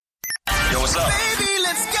what's up? Baby,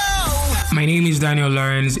 let's go. My name is Daniel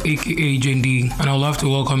Lawrence, aka JD, and I'd love to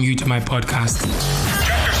welcome you to my podcast.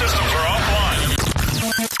 Check your systems are offline.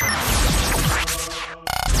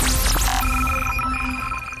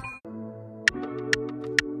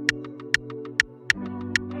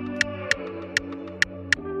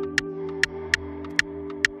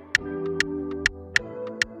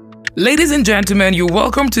 Ladies and gentlemen, you're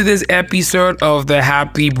welcome to this episode of the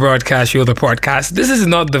Happy Broadcast Show, the podcast. This is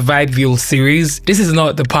not the Vibeville series. This is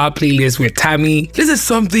not the Power Playlist with Tammy. This is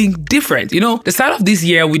something different. You know, the start of this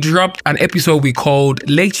year, we dropped an episode we called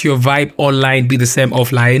Let Your Vibe Online Be the Same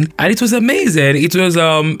Offline. And it was amazing. It was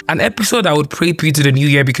an episode that would prep you to the new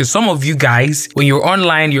year because some of you guys, when you're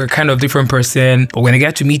online, you're kind of different person. But when I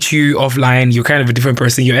get to meet you offline, you're kind of a different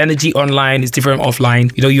person. Your energy online is different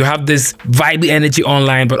offline. You know, you have this vibey energy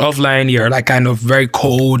online, but offline, you're like kind of very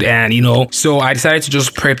cold and so I decided to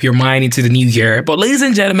just prep your mind into the new year. But ladies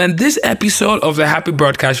and gentlemen, this episode of the Happy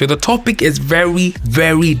Broadcast Show, the topic is very,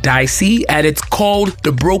 very dicey and it's called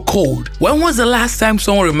the bro code. When was the last time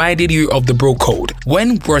someone reminded you of the bro code?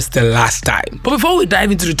 When was the last time? But before we dive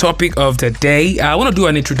into the topic of the day, I want to do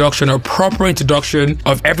an introduction, a proper introduction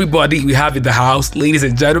of everybody we have in the house. Ladies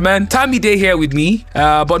and gentlemen, Tammy Day here with me,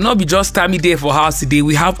 but not be just Tammy Day for house today.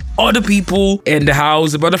 We have other people in the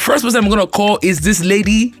house, but the first person I'm gonna call is this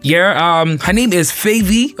lady here. Her name is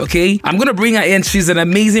Favy. Okay, I'm gonna bring her in. She's an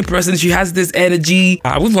amazing person. She has this energy.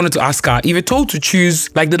 We've wanted to ask her, if you're told to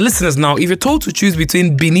choose, like the listeners now, if you're told to choose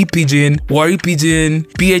between Benin Pigeon, Warri Pigeon,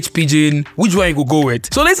 PH Pigeon, which one you could go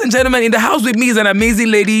with? So ladies and gentlemen, in the house with me is an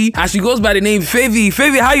amazing lady and she goes by the name Favy.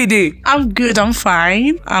 Favy, how you doing? I'm good, I'm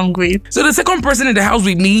fine, I'm great. So the second person in the house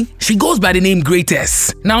with me, she goes by the name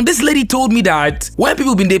Greatest. Now this lady told me that when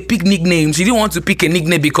people been they pick nicknames, she didn't want to pick a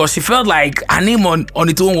nickname because she felt like her name on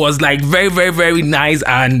its own was like very, very, very nice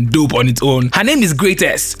and dope on its own. Her name is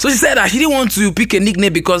Greatest. So she said that she didn't want to pick a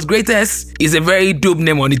nickname because Greatest is a very dope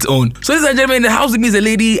name on its own. So ladies and gentlemen, in the house with me is a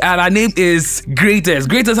lady and her name is Greatest.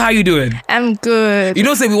 Greatest, how you doing? I'm good. You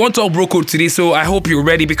know, say we want to talk bro code today, so I hope you're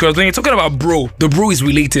ready because when you're talking about bro, the bro is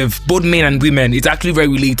relative. Both men and women, it's actually very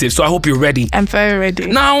relative. So I hope you're ready. I'm very ready.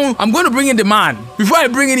 Now, I'm going to bring in the man. Before I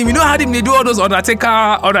bring in him, you know how they do all those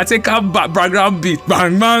Undertaker background beat.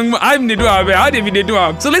 Bang, bang. I'm the do how they do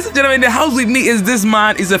it. So ladies and gentlemen, in the house with me is this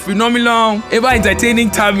man, is a phenomenal, ever entertaining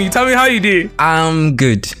Tammy. Tammy, how you doing? I'm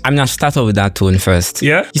good. I'm gonna start off with that tone first.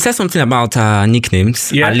 Yeah? You said something about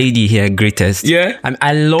nicknames. Yeah. A lady here, Greatest. Yeah?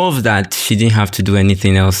 I love that she didn't have to do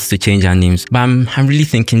anything else to change her names. But I'm really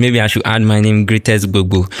thinking maybe I should add my name Greatest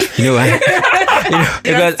Gbogbo. You know why?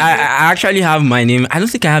 Because I actually have my name. I don't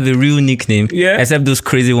think I have a real nickname. Yeah. Except those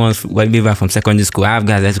crazy ones way back from secondary school. I have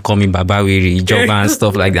guys that call me Babawiri, Joba and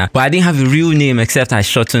stuff like that. But I didn't have a real name except I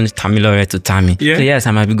shortened Tamilore to Tammy. Yeah. So yes,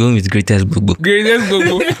 I might be going with Greatest Gbogbo. Greatest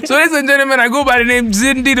Gbogbo. So ladies and gentlemen, I go by the name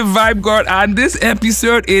Zindi the Vibe God, and this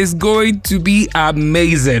episode is going to be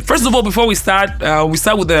amazing. First of all, before we start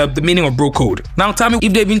with the meaning of bro code. Now tell me,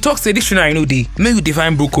 if they've been talked to a dictionary, may you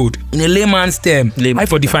define bro code in a layman's term. How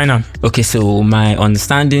for define them? Okay, so my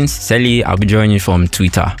understanding, Sally, I'll be joining from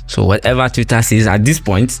Twitter. So whatever Twitter says at this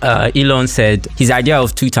point, Elon said his idea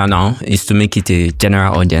of Twitter now is to make it a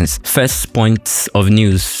general audience. First point of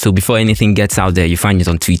news. So before anything gets out there, you find it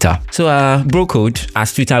on Twitter. So bro code,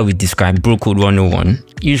 as Twitter would describe, bro code 101.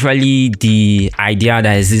 Usually the idea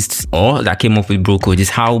that exists or that came up with bro code is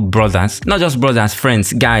how brothers, not just brothers,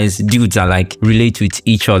 friends, guys, dudes are like relate with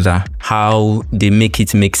each other, how they make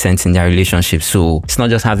it make sense in their relationship. So it's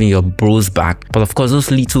not just having your bros back, but of course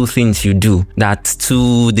those little things you do that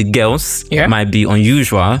to the girls might be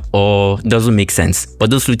unusual or doesn't make sense,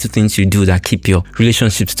 but those little things you do that keep your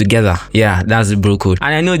relationships together, that's the bro code.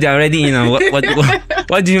 And I know they're already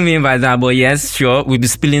what do you mean by that? But yes, sure, we'll be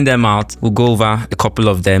spilling them out. We'll go over a couple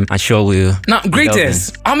of them. I'm sure we'll. Now,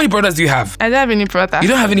 Greatest, how many brothers do you have? I don't have any brother. You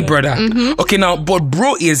don't have any brother? Mm-hmm. Okay, now, but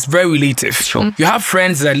bro is very relative. Sure. You have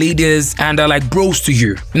friends that are ladies and they're like bros to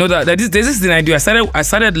you. You know that there's this thing I do. I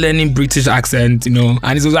started learning British accent, and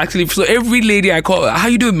it was actually, so every lady I call, how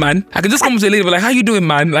you doing, man? I can just come to a lady, but like, how you doing,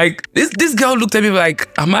 man? Like, this girl looked at me like,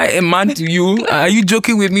 am I a man to you? Are you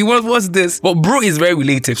joking with me? What's this? But bro is very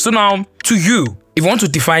relative. So now, to you, if you want to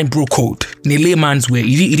define bro code in a layman's way,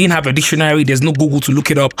 you didn't have a dictionary, there's no Google to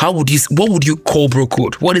look it up. What would you call bro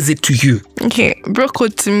code? What is it to you? Okay, bro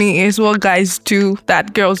code to me is what guys do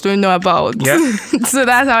that girls don't know about. Yeah. So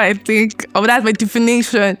that's how I think, or that's my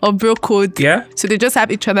definition of bro code. Yeah. So they just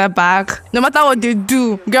have each other back. No matter what they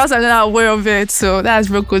do, girls are not aware of it. So that's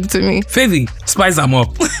bro code to me. Favy, spice them up.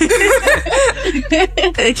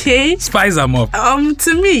 Okay. Spice them up.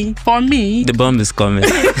 For me, The bomb is coming.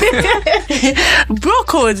 bro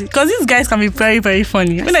code, because these guys can be very, very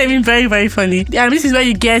funny. When I mean very, very funny. And this is where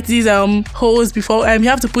you get these hoes before you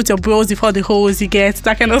have to put your bros before the hoes you get,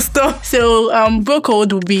 that kind of stuff. So bro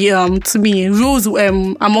code would be to me rules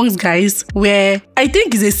amongst guys where I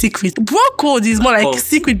think is a secret. Bro code is more like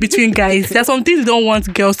secret between guys. There's some things you don't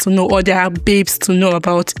want girls to know or their babes to know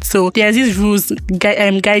about. So there's these rules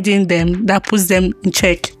guiding them that puts them in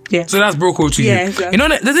check. Yeah. So that's bro code to you. Exactly. You know,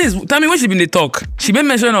 the thing is, tell me when she been the talk, she made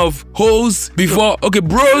mention of hoes before,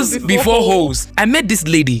 bros before hoes. I met this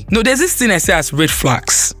lady. No, there's this thing I say as red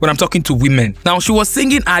flags when I'm talking to women. Now, she was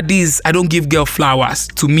singing Adi's I Don't Give Girl Flowers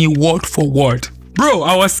to me word for word. Bro,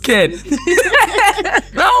 I was scared.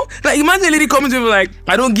 Now, like, imagine a lady coming to me like,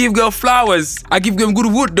 I don't give girl flowers. I give them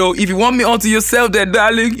good wood though. If you want me onto yourself then,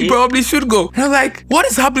 darling, you probably should go. And I'm like, what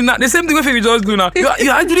is happening now? The same thing with Fabi just do now.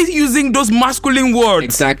 You're actually using those masculine words.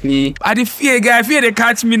 Exactly. I did fear, guy. I fear they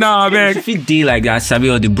catch me now, man. If it day like that, Sabi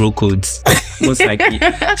all the bro codes. Most likely.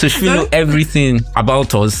 So she will know everything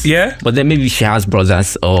about us. Yeah. But then maybe she has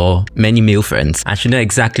brothers or many male friends. And she know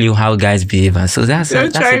exactly how guys behave. And so that's a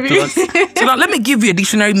plus. So now let me give you a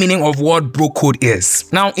dictionary meaning of what bro code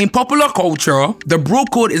is. Now, in popular culture, the bro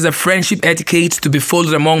code is a friendship etiquette to be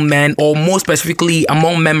followed among men, or more specifically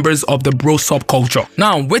among members of the bro subculture.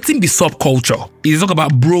 Now, wetin be subculture? You talk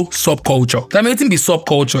about bro subculture. That means wetin be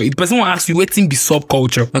subculture. If person will ask you wetin be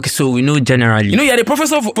subculture. Okay, so we know generally. You know, you're the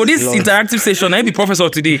professor for this interactive session. I be professor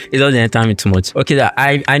today. It doesn't enter me too much. Okay, that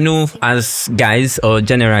I know as guys or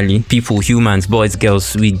generally people, humans, boys,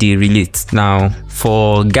 girls, they relate. Now,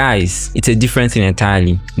 for guys, it's a different thing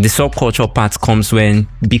entirely. The subculture part comes when,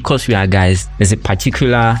 because we are guys, there's a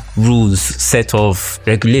particular rules, set of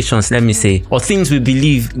regulations, let me say, or things we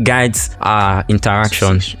believe guides our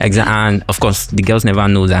interaction. And of course, the girls never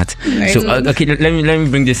know that. So okay, let me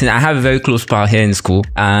bring this in. I have a very close pal here in school,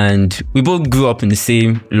 and we both grew up in the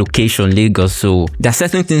same location, Lagos. So there are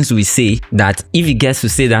certain things we say that if he gets to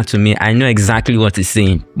say that to me, I know exactly what he's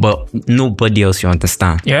saying, but nobody else will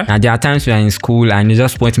understand. Yeah. Now there are times we are in school and you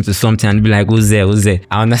just point him to something and be like, who's there?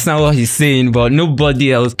 I understand what he's saying, but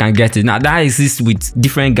nobody else can get it. Now that exists with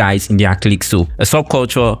different guys in their clique. So a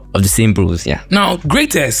subculture of the same bros. Yeah. Now,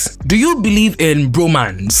 greatest, do you believe in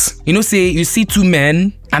bromance? You know, say you see two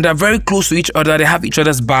men and they're very close to each other, they have each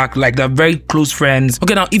other's back, like they're very close friends.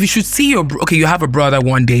 Okay, now if you should see you have a brother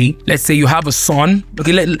one day, let's say you have a son.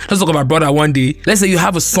 Okay, let's talk about brother one day. Let's say you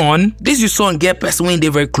have a son. This your son get person when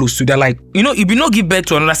they're very close to. They're like, you know, if you not give birth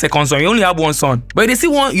to another second son, you only have one son. But they see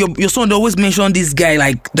your son, they always mention this guy,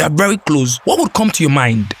 like they're very close. What would come to your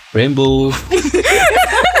mind? Rainbow.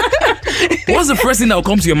 What's the first thing that will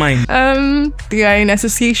come to your mind? They are in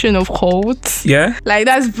association of cults. Yeah? Like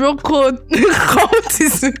that's bro code.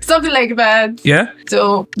 Cultism. Something like that. Yeah?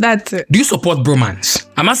 So that's it. Do you support bromance?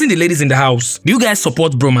 I'm asking the ladies in the house. Do you guys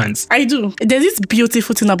support bromance? I do. There's this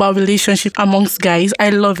beautiful thing about relationship amongst guys. I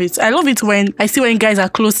love it. I love it when I see when guys are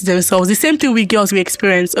close to themselves. The same thing we girls we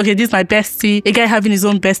experience. Okay, this is my bestie. A guy having his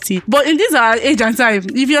own bestie. But in this age and time,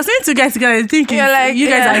 if you're saying two guys together, thinking like you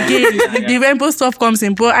guys are gay, the rainbow stuff comes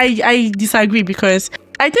in. But I disagree because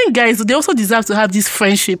I think guys, they also deserve to have this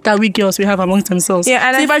friendship that we girls we have amongst themselves. Yeah,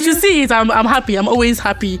 and so if I should see it, I'm happy. I'm always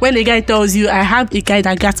happy when a guy tells you, I have a guy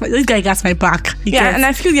that this guy got my back. And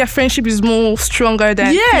I feel their friendship is more stronger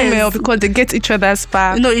than female because they get each other's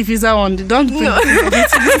back. No, if it's that one, don't. No,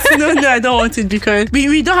 I don't want it because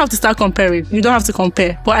we don't have to start comparing. You don't have to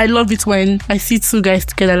compare. But I love it when I see two guys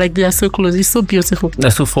together like they are so close. It's so beautiful.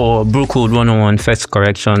 So for Bro Code 101, first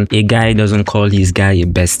correction, a guy doesn't call his guy a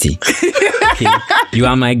bestie. Okay. You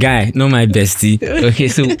are my guy, not my bestie. Okay,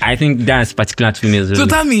 so I think that's particular to females. So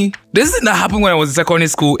tell me, this thing that happened when I was in secondary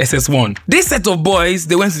school, SS1. This set of boys,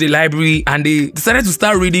 they went to the library and they decided to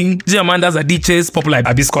start reading J. Amanda's Adichie's Popular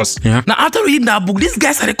Hibiscus. Yeah. Now, after reading that book, these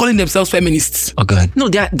guys started calling themselves feminists. Oh God. No,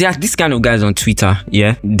 there are these kind of guys on Twitter.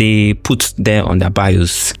 Yeah, they put there on their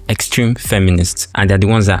bios extreme feminists, and they're the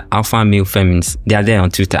ones that alpha male feminists. They are there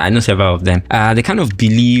on Twitter. I know several of them. They kind of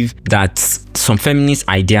believe that some feminist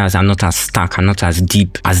ideas are not as stark and not as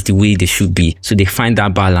deep as the way they should be. So they find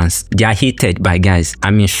that balance. They are hated by guys.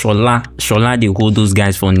 I mean, Shola, they hold those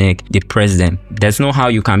guys for neck. They press them. There's no how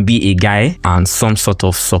you can be a guy and some sort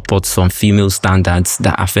of support some female standards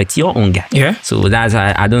that affect your own guy. Yeah. So that's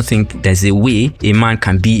I don't think there's a way a man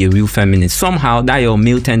can be a real feminist. Somehow that your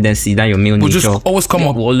male tendency, that your male nature just always come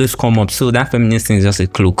up. Will always come up. So that feminist thing is just a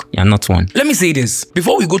cloak. You're not one. Let me say this.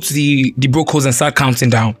 Before we go to the bro codes and start counting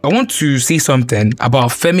down, I want to say something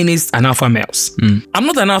about feminists and alpha males. I'm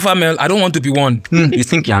not an alpha male. I don't want to be one. You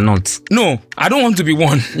think you're not? No, I don't want to be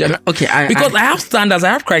one. You're Okay, because I have standards, I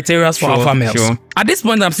have criteria for alpha males. Sure. At this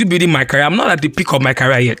point, I'm still building my career. I'm not at the peak of my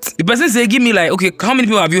career yet. The person say, give me like, okay, how many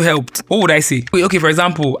people have you helped? What would I say? Okay, for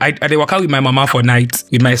example, I work out with my mama for night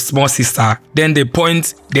with my small sister. Then they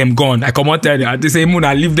point them gone. I come out there, they say,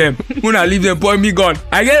 Muna, leave them. Muna, leave them, point me gone.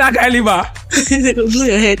 I get that kind of liver. They go blow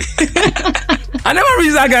your head. I never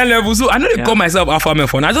reached that kind of level, so I know they call myself alpha male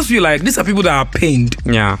fun. I just feel like these are people that are pained.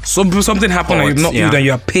 Yeah. Something happened and you've not you, then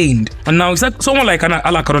you are pained. And now it's like someone like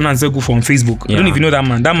Ala Corona Nzegu from Facebook. I don't know if you know that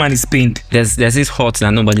man. That man is pained. There's this hurt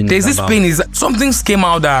that nobody knows There's this about. pain is something came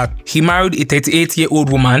out that he married a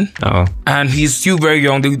 38-year-old woman. Oh. And he's still very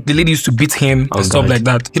young. The lady used to beat him and stuff like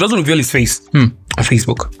that. He doesn't reveal his face on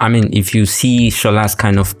Facebook. I mean, if you see Shola's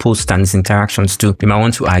kind of post and his interactions too, you might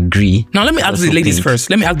want to agree. Now let me ask the ladies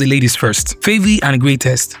first. Favy and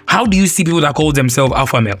Greatest. How do you see people that call themselves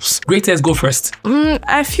alpha males? Greatest, go first.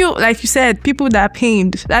 I feel like you said, people that are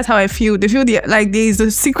pained. That's how I feel. They feel like there is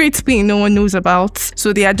a secret pain no one knows about.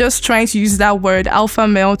 So they are just trying to use that word alpha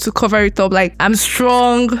male to cover it up. Like, I'm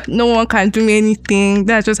strong. No one can do me anything.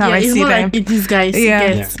 That's just how I see them. Like these guys.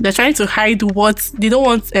 They're trying to hide what they don't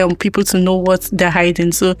want people to know what they're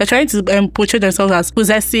hiding. So they're trying to portray themselves as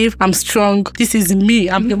possessive. I'm strong. This is me.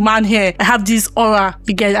 I'm the man here. I have this aura.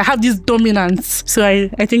 I have this dominance. So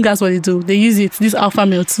I think that's what they do. They use this alpha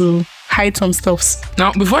male to hide some stuffs.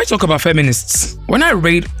 Now, before I talk about feminists, when I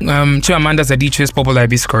read Chimamanda Adichie's Popular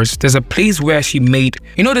Discourse, there's a place where she made,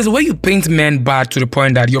 there's a way you paint men bad to the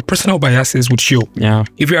point that your personal biases would show. Yeah.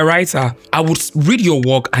 If you're a writer, I would read your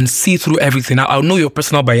work and see through everything. I'll know your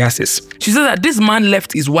personal biases. She said that this man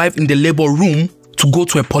left his wife in the labor room to go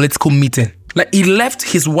to a political meeting. Like, he left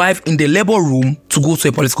his wife in the labor room to go to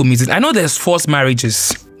a political meeting. I know there's forced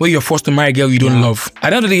marriages where you're forced to marry a girl you don't love. I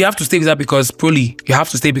don't know that you have to stay with her because probably you have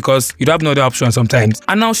to stay because you don't have no other option sometimes.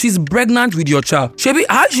 And now she's pregnant with your child. Shebi,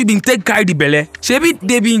 how she been take carry the belly? Shebi,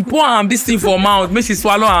 they been pour this thing for mouth, make she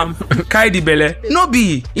swallow carry the belly. No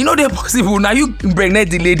be, they're possible. Now you impregnate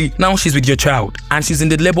the lady. Now she's with your child and she's in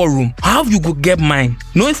the labor room. How you go get mine?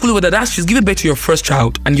 Knowing fully well that she's giving birth to your first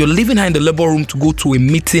child and you're leaving her in the labor room to go to a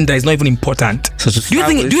meeting that is not even important. So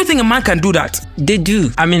do you think a man can do that? They do.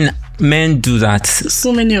 I mean, men do that.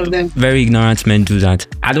 So many of them. Very ignorant men do that.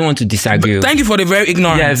 I don't want to disagree. But thank you for the very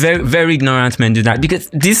ignorant. Yeah, very, very ignorant men do that. Because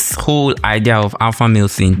this whole idea of alpha male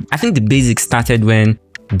thing, I think the basics started when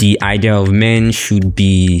the idea of men should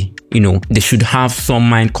be, they should have some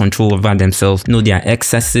mind control over themselves, know their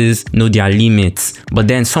excesses, know their limits. But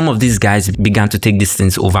then some of these guys began to take these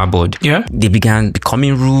things overboard. Yeah. They began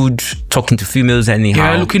becoming rude, talking to females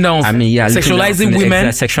anyhow. Yeah, looking down. Sexualizing women.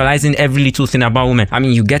 Sexualizing every little thing about women. I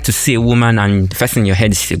mean, you get to see a woman and the first thing in your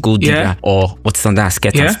head is a gold digger or what's under her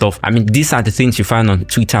skirt and stuff. I mean, these are the things you find on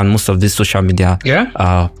Twitter and most of these social media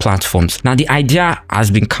platforms. Now, the idea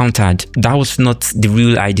has been countered. That was not the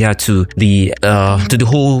real idea to the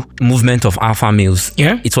whole movement of alpha males.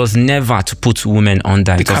 Yeah. It was never to put women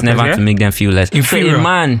under. It was never to make them feel less inferior. So a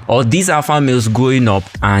man or these alpha males growing up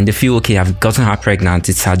and they feel, okay, I've gotten her pregnant.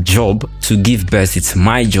 It's her job to give birth. It's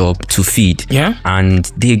my job to feed. Yeah. And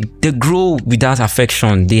they grow without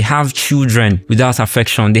affection. They have children without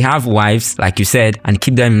affection. They have wives, like you said, and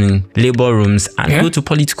keep them in labor rooms and go to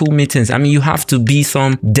political meetings. I mean, you have to be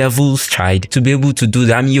some devil's child to be able to do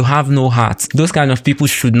that. I mean, you have no heart. Those kind of people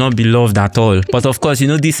should not be loved at all. But of course,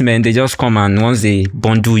 these men, they just come and once they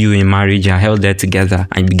bundle you in marriage, you're held there together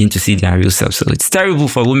and begin to see their real self. So it's terrible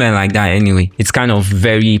for women like that anyway. It's kind of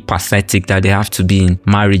very pathetic that they have to be in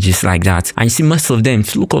marriages like that. And you see most of them,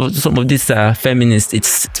 if you look at some of these feminists,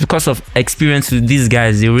 it's because of experience with these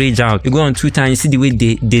guys. They rage out. You go on Twitter and you see the way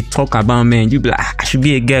they talk about men. You be like, I should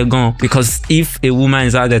be a girl gone. Because if a woman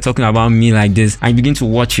is out there talking about me like this and you begin to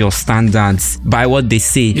watch your standards by what they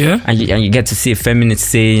say, and you get to see a feminist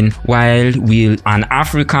saying, while will an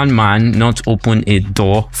African man not open a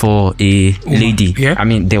door for a lady? I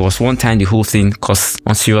mean, there was one time the whole thing, because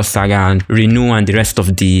on Serious Saga and Renew and the rest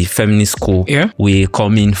of the feminist school were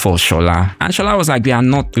coming for Shola. And Shola was like, we are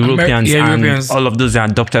not Europeans and all of those are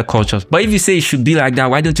adopted cultures. But if you say it should be like that,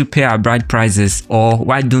 why don't you pay our bride prices? Or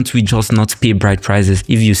why don't we just not pay bride prices?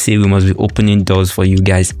 If you say we must be opening doors for you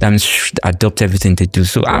guys, then should adopt everything they do.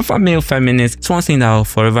 So alpha male feminist, it's one thing that will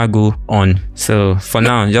forever go on. So for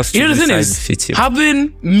now, just the thing is,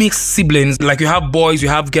 having mixed siblings, like you have boys, you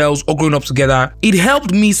have girls all growing up together, it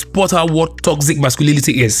helped me spot out what toxic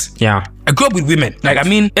masculinity is. Yeah. I grew up with women. Like, I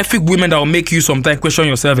mean, ethic women that will make you sometimes question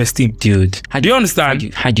your self-esteem. Dude. Do you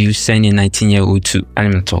understand? How do you send a 19-year-old to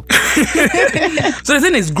animal talk? So the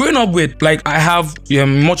thing is, growing up with, like, I have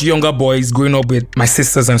much younger boys growing up with my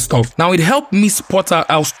sisters and stuff. Now, it helped me spot out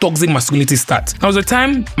how toxic masculinity starts. Now, there was a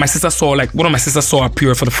time my sister saw, like, one of my sisters saw her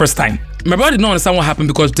period for the first time. My brother did not understand what happened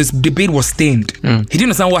because this debate was stained. He didn't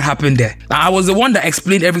understand what happened there. I was the one that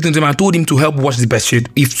explained everything to him and told him to help watch the best shit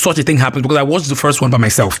if such a thing happens, because I watched the first one by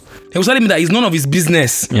myself. He was telling me that it's none of his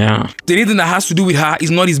business. Yeah. Anything that has to do with her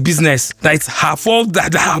is not his business. That it's her fault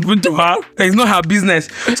that happened to her. That it's not her business.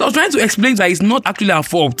 So I was trying to explain that it's not actually her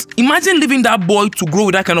fault. Imagine leaving that boy to grow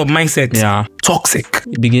with that kind of mindset. Yeah. Toxic.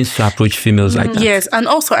 He begins to approach females like that. Yes, and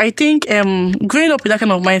also I think growing up with that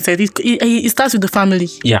kind of mindset, it starts with the family.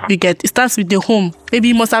 Yeah. You get, it starts with the home. Maybe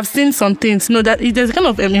you must have seen some things. You know that there's a kind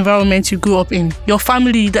of environment you grew up in. Your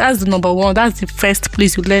family, that's the number one. That's the first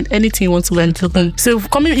place you learn anything you want to learn. So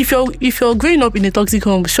if you're growing up in a toxic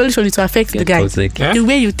home, surely to affect the guy. Toxic, yeah? The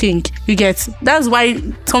way you think, you get. That's why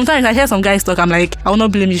sometimes I hear some guys talk. I'm like, I will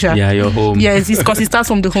not blame you, Sha. Yeah, your home. Yes, it's because it starts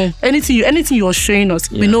from the home. Anything you're showing us,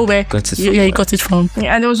 we know where you got it from.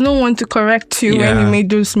 Yeah, and there was no one to correct you when you made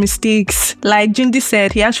those mistakes. Like Jindy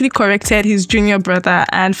said, he actually corrected his junior brother,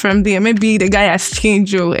 and from there, maybe the guy has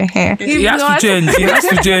changed. He has to change. He has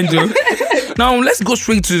to change. Now, let's go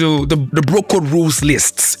straight to the bro code rules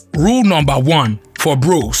lists. Rule number 1 for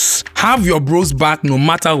bros: have your bros back no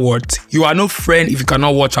matter what. You are no friend if you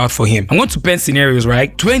cannot watch out for him. I'm going to paint scenarios,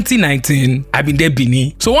 right? 2019, I've been there,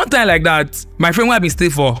 Bini. So one time like that, my friend who I've been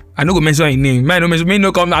staying for, I don't go mention his name. Man,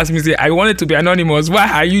 no come ask me, say, I wanted to be anonymous.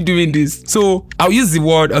 Why are you doing this? So I'll use the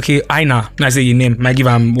word, okay, Aina. And I say your name. I give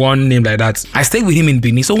him one name like that. I stayed with him in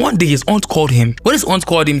Bini. So one day his aunt called him. When his aunt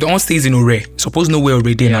called him, the aunt stays in Ore. Suppose know where Ore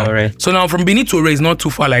now. Ore. So now from Bini to Ore is not too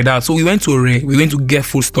far like that. So we went to Ore. We went to get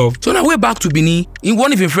food stuff. So now we're back to Bini. In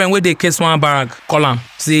one of your friends where they case one barrack, call him.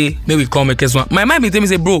 Say, maybe come and case one. My mind be tell me,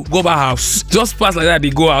 say, bro, go back house. Just pass like that,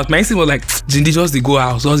 they go out. My instinct was like, Jindy, just they go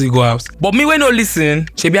house. But me when no listen,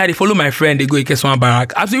 Shebi I follow my friend, they go in case one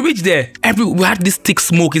barrack. As we reach there, we had this thick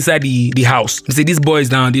smoke inside the house. They say these boys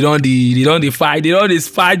down, they don't fight, they don't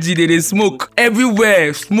spargy, they smoke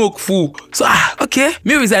everywhere, smoke full. So okay,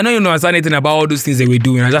 maybe I know you don't understand anything about all those things that we're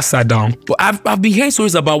doing. I just sat down. But I've been hearing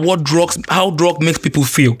stories about how drug makes people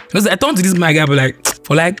feel. Because I turned to this my guy, be like,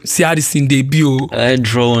 for like, see how this thing they be.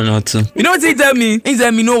 Draw one or two. You know what he tell me? He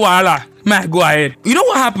tell me no wahala. Man, go ahead. You know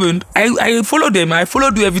what happened? I followed them. I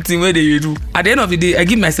do everything where they do. At the end of the day, I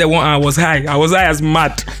give myself 1 hour. I was high as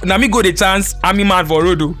mad. Now me go the chance. I'm mad for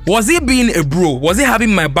Rodo. Was he being a bro? Was he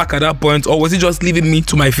having my back at that point, or was he just leaving me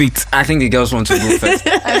to my fate? I think the girls want to go first.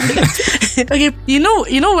 Okay, you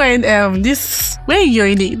know when when you're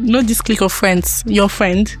in this clique of friends, your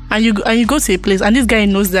friend, and you go to a place, and this guy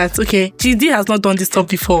knows that okay, GD has not done this stuff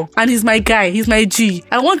before, and he's my guy, he's my G.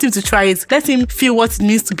 I want him to try it. Let him feel what it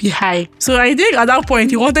means to be high. So I think at that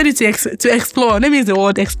point he wanted you to explore. Let me use the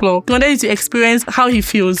word explore. He wanted you to experience how he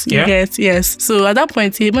feels. You get, yes. So at that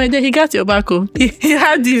point he got your back. He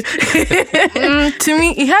had you. To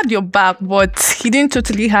me, he had your back, but he didn't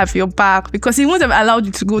totally have your back because he wouldn't have allowed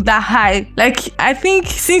you to go that high. Like I think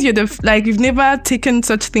since you're you've never taken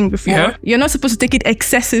such thing before, you're not supposed to take it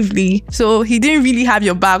excessively. So he didn't really have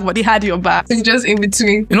your back, but he had your back. It's just in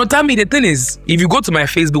between. You know, Tammy, the thing is, if you go to my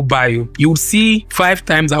Facebook bio, you will see 5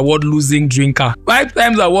 times award losing drinker. 5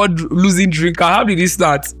 times award losing drinker. How did it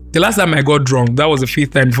start? The last time I got drunk, that was the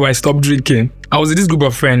 5th time before I stopped drinking. I was with this group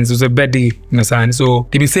of friends. It was a birthday, you understand? So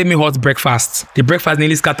they been saying me hot breakfast. The breakfast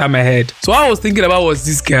nearly scattered my head. So what I was thinking about was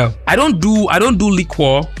this girl. I don't do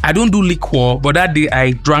liquor. But that day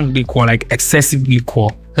I drank liquor, like excessive liquor.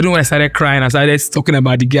 I don't know when I started crying. I started talking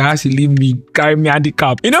about the girl. She leave me, carry me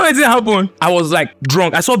handicap. You know what happened? I was like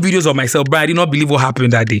drunk. I saw videos of myself, but I did not believe what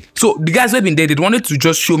happened that day. So the guys who have been there, they wanted to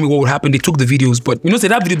just show me what would happen. They took the videos, but you know, say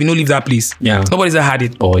that video, we don't leave that place. Yeah. Nobody's that had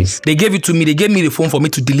it. Boys. They gave it to me. They gave me the phone for me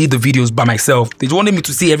to delete the videos by myself. They just wanted me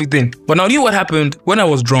to see everything. But now, you know what happened? When I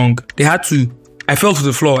was drunk, I fell to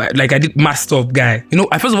the floor, like I did mad stuff, guy. You know,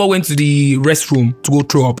 I first of all went to the restroom to go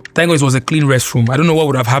throw up. Thank God it was a clean restroom. I don't know what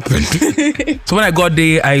would have happened. So when I got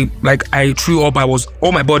there, I threw up. I was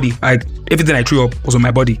all my body. Everything I threw up was on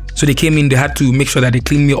my body. So they came in, they had to make sure that they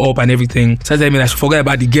cleaned me up and everything. So I mean, I should forget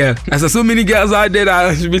about the girl. I said so many girls out there that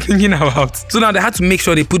I should be thinking about. So now they had to make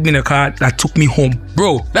sure they put me in a car that took me home.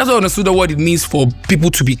 Bro, that's what I understood what it means for people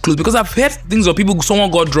to be close. Because I've heard things of people,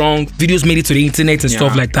 someone got drunk, videos made it to the internet and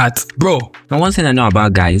stuff like that. Bro. Now, one thing I know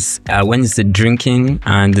about guys, when it's the drinking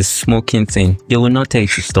and the smoking thing, they will not tell you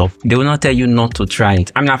to stop. They will not tell you not to try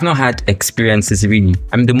it. I mean, I've not had experiences really.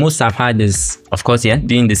 I mean, the most I've had is, of course, being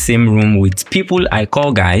in the same room with people I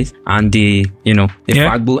call guys, and they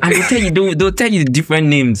fagbo, and they'll tell you different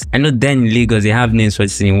names. I know then in Lagos, they have names for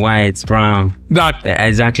saying white, brown, dark.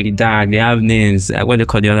 Exactly, dark. They have names. What do they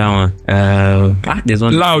call the other one? There's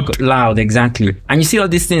one. Loud, exactly. And you see all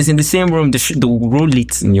these things in the same room, they roll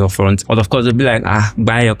it in your front. But of course, they'll be like,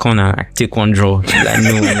 buy your corner, take one draw. Like,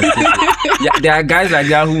 no. Yeah, there are guys like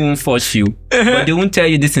that who won't force you, but they won't tell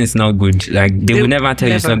you this is not good. Like they will never tell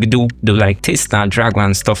you it's not good. They'll like taste and drag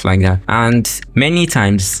and stuff like that. And many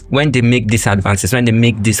times when they make these advances, when they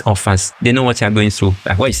make these offers, they know what you're going through.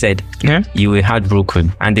 Like what you said, you were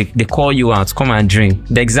heartbroken, and they call you out, come and drink.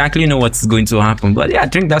 They exactly know what's going to happen. But yeah,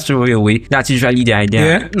 drink that story away. That's usually the idea.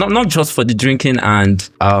 Yeah. Not just for the drinking and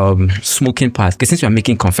smoking part. Because since we are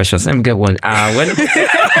making confessions, let me get one.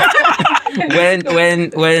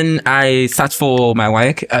 When I sat for my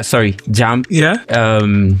JAMB,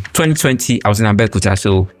 2020, I was in Abeokuta,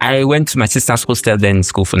 so I went to my sister's hostel then in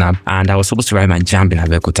school for now, and I was supposed to write my JAMB in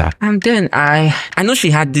Abeokuta. And then I know she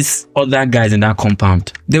had these other guys in that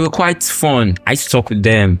compound. They were quite fun. I used to talk with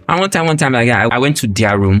them. And one time, like I went to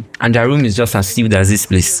their room, and their room is just as sealed as this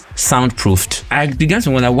place, soundproofed. I began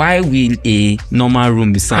to wonder, why will a normal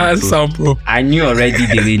room be soundproof? I knew already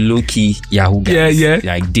they were low-key Yahoo guys. Yeah.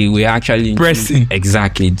 Like they were actually pressing.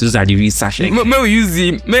 Exactly. Those are the research. May we use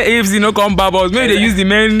the AFC no come bubbles. Maybe they use the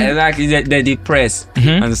men. Exactly. They press.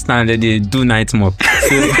 Understand that they do night mop.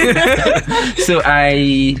 So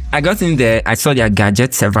I got in there. I saw their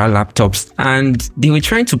gadgets, several laptops, and they were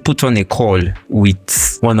trying to put on a call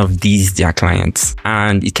with one of their clients,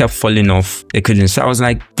 and it kept falling off. They couldn't. So I was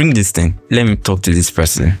like, bring this thing. Let me talk to this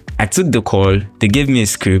person. I took the call. They gave me a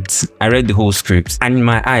script. I read the whole script, and in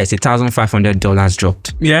my eyes, $1,500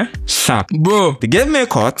 dropped. Yeah. Sharp. Bro. They gave me a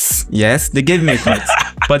cut. Yes, they gave me a cut.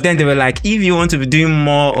 But then they were like, if you want to be doing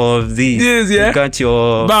more of this, you got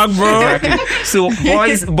your back, bro. Exactly. So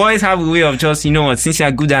boys have a way of just, you know what, since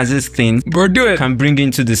you're good at this thing, bro, do it. Can bring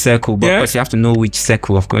into the circle. But of course you have to know which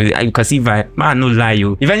circle, of course. Because if no lie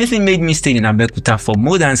you. If anything made me stay in Abeokuta for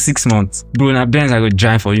more than 6 months, bro, na Benz I go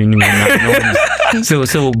drive for you.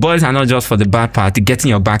 So boys are not just for the bad part. They're getting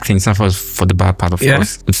your back things, not for the bad part, of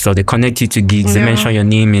course. So they connect you to gigs, they mention your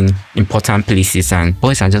name in important places, and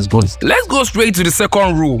boys are just boys. Let's go straight to the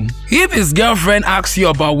second rule. If his girlfriend asks you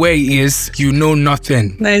about where he is, you know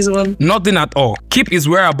nothing. Nice one. Nothing at all. Keep his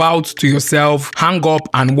whereabouts to yourself, hang up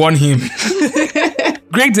and warn him.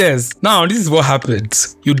 Greatest. Now, this is what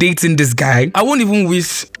happens. You're dating this guy. I won't even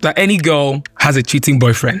wish that any girl has a cheating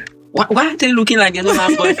boyfriend. Why are they looking like they don't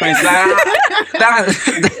have boyfriends?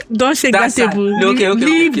 Don't shake that table.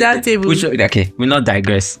 Leave that table. Okay, we'll not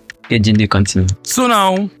digress. Okay, Jindy, continue. So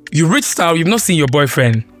now, you reached out, you've not seen your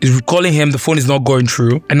boyfriend. He's calling him, the phone is not going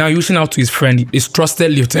through. And now you're reaching out to his friend, his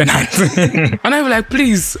trusted lieutenant. And I'm like,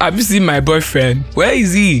 please, have you seen my boyfriend? Where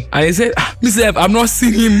is he? And he said, Mr. I'm not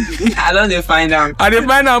seeing him. I don't find out. I didn't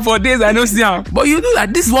find out for days, I don't see him. But you know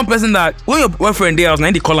that this is one person that, when your boyfriend there,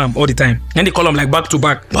 they call him all the time. And they call him like back to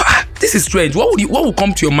back. But this is strange. What would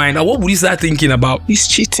come to your mind? And what would you start thinking about? He's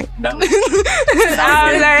cheating.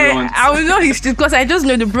 I will know he's cheating because I just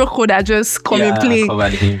know the bro code that just come and play.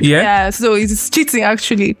 Yeah, so it's cheating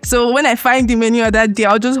actually. So when I find him any other day,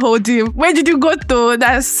 I'll just hold him. Where did you go to?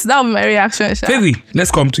 That'll be my reaction. Baby, let's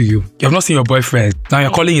come to you. You have not seen your boyfriend. Now you're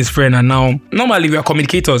calling his friend, and now normally we are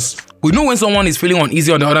communicators. We know when someone is feeling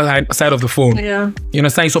uneasy on the other side of the phone. Yeah. You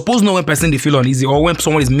understand? You're supposed to know when person they feel uneasy or when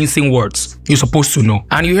someone is missing words. You're supposed to know.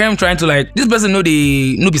 And you hear him trying to like, this person know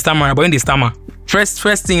they be stammer, but when they stammer.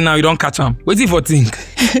 First thing now, you don't catch him. Waiting for think.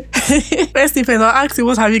 First thing first, I'll ask you,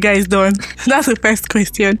 what have you guys done? That's the first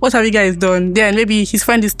question. What have you guys done? Then maybe his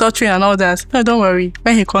friend is torturing and all that. No, don't worry.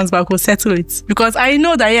 When he comes back, we'll settle it. Because I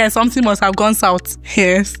know that, something must have gone south.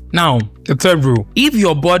 Yes. Now, the third rule. If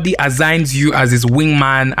your body assigns you as his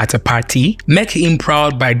wingman at a party, make him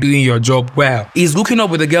proud by doing your job well. Is hooking up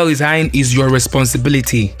with a girl he's eyeing is your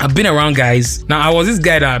responsibility. I've been around guys. Now, I was this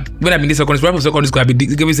guy that, when I've been in secondary school, I've been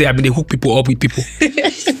they hook people up with people.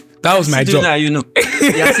 That was my job.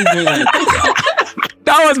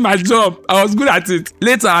 That was my job. I was good at it.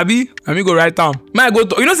 Later, let me go right down.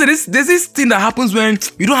 There's this thing that happens when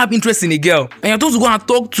you don't have interest in a girl and you're supposed to go and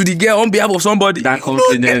talk to the girl on behalf of somebody. That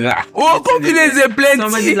confidence. Confidence is plenty.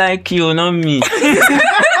 Somebody like you, not me.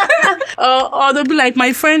 Or they'll be like,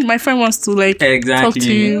 my friend wants to talk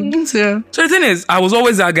to you. So the thing is, I was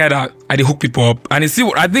always that guy that I hook people up, and I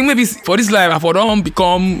think maybe for this life I don't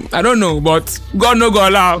become, I don't know, but God no go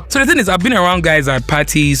allow. So the thing is, I've been around guys at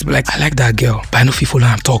parties, but I like that girl, but I know people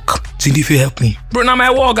and talk. Cindy, if you help me, bro, now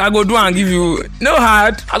my work I go do and give you no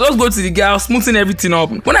hard. I just go to the girl, smoothing everything up.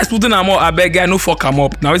 When I smoothing them up, I beg guy no fuck am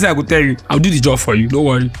up. Now I go tell you, I'll do the job for you. Don't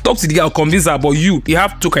worry. Talk to the girl, convince her. But you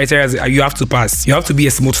have two criteria you have to pass. You have to be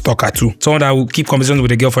a smooth talker too. Someone that will keep conversations with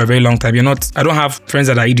the girl for a very long time. I don't have friends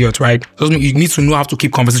that are idiots, right? You need to know how to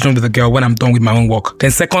keep conversations with the girl girl when I'm done with my own work.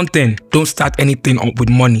 Then second thing, don't start anything with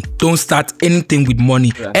money. Don't start anything with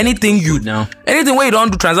money. Yeah. Anything where you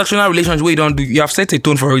don't do transactional relations, where you have set a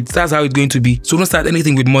tone for it. That's how it's going to be. So don't start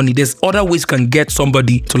anything with money. There's other ways you can get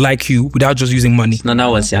somebody to like you without just using money. No, that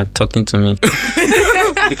was talking to me.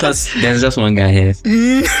 Because there's just one guy here.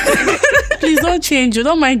 Please don't change. You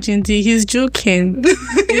don't mind Jindy. He's joking.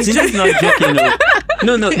 He's just not joking.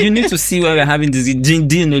 No, you need to see why we're having this.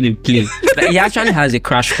 Do you know the play? Like, he actually has a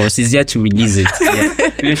crash course. He's yet to release it. Yeah.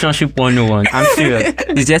 Relationship 101. I'm serious.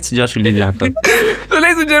 He's yet to just release that. So,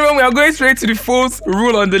 ladies and gentlemen, we are going straight to the fourth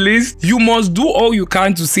rule on the list. You must do all you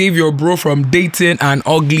can to save your bro from dating an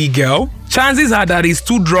ugly girl. Chances are that he's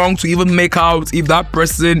too drunk to even make out if that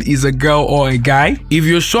person is a girl or a guy. If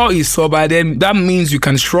you're sure he's sober, then that means you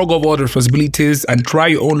can shrug off all the responsibilities and try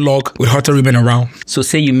your own luck with hotter women around. So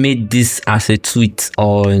say you made this as a tweet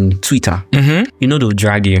on Twitter. You know they'll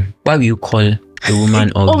drag you. Why will you call a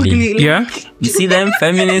woman ugly? Yeah? You see them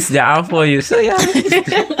feminists, they're out for you. So yeah.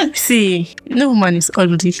 See, no woman is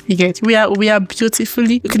ugly. You get? We are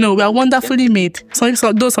beautifully, we are wonderfully made. Some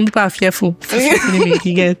people are fearful. Beautifully made,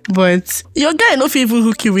 you get? But your guy no fit even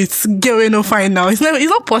hook you with girl we no fine now. It's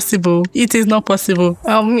not possible. It is not possible.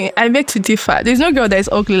 I beg to differ. There's no girl that is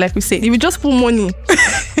ugly, like we said. If you just put money,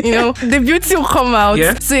 the beauty will come out.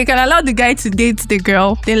 Yeah. So you can allow the guy to date the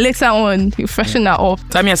girl. Then later on, you freshen her up.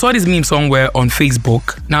 Tammy, I saw this meme somewhere on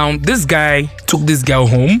Facebook. Now, this guy took this girl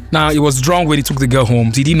home. Now, he was drunk when he took the girl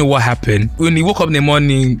home. So he didn't know what happened. When he woke up in the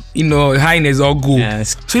morning, highness all good.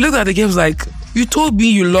 Yes. So he looked at the girl, was like, you told me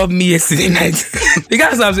you loved me yesterday night. The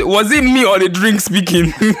guy said, was it me or the drink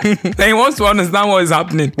speaking? Then he wants to understand what is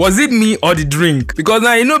happening. Was it me or the drink? Because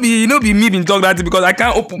now, be me being talk that because I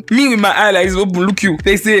can't open, me with my eye like this open, look you.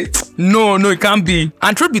 They say, no, it can't be.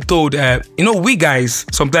 And truth be told, we guys,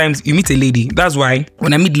 sometimes you meet a lady. That's why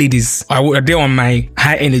when I meet ladies, they're on my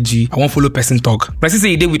high energy, I won't follow person talk. But since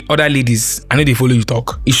you did with other ladies, I know they follow you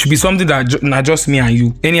talk. It should be something that not just me and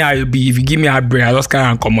you. Anyhow, it'll be, if you give me a brain, I just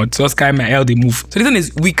can't come out. Just carry my L, they move. So the thing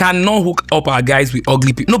is, we cannot hook up our guys with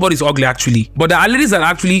ugly people. Nobody's ugly actually. But there are ladies that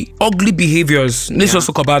are actually ugly behaviors. Let's just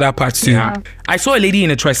talk about that part too. Yeah. I saw a lady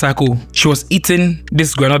in a tricycle. She was eating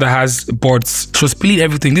this granite that has buds. She was peeling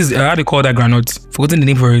everything. This how they call that granite? Forgotten the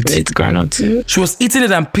name for it. It's granite. She was eating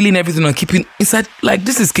it and peeling everything and keeping inside. Like,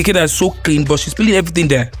 this is keke that's so clean, but she's peeling everything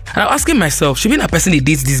there. And I'm asking myself, she been a person that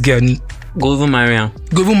dates this girl, ni? Go over Mariam.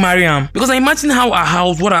 Because I imagine what our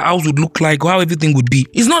house would look like, how everything would be.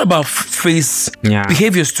 It's not about face. Yeah.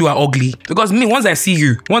 Behaviors too are ugly. Because me, once I see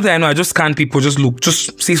you, one thing I know, I just scan people, just look,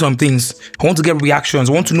 just say some things. I want to get reactions.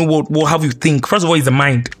 I want to know what how you think. First of all, is the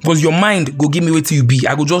mind. Because your mind go give me where you be.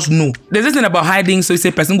 I go just know. There's this thing about hiding. So you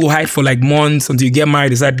say person go hide for like months until you get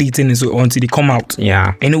married, they start dating and so until they come out.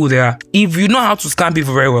 Yeah. I know who they are. If you know how to scan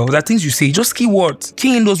people very well, there are things you say, just key words.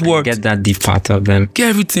 Key in those words. Get that deep part of them. Get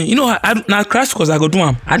everything. Now crash course I go do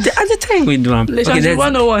them. At the time we do them. Relationship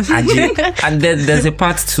 101. And there's a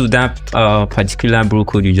part to that particular bro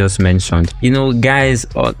code you just mentioned. Guys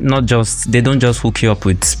they don't just hook you up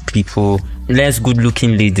with people, less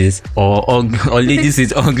good-looking ladies or ladies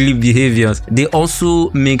with ugly behaviors. They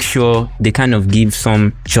also make sure they kind of give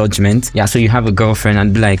some judgment. Yeah, so you have a girlfriend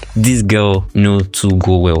and be like, this girl no too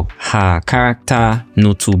go well. Her character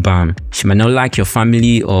no too bam. She might not like your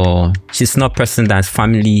family or she's not person that's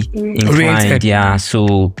family inclined. Yeah,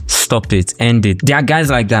 so stop it, end it. There are guys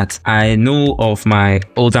like that. I know of my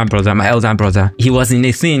elder brother. He was in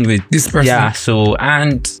a thing with this person. Yeah, so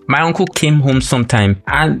and my uncle came home sometime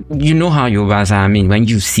and you know how Yorubas are. I mean, when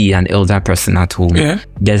you see an elder person at home,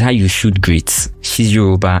 that's how you should greet. She's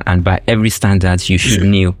Yoruba, and by every standard, you should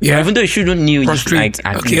kneel. Yeah. Even though you shouldn't kneel, you should like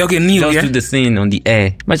kneel. Just do the thing on the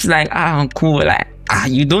air. But she's like, uncle, like.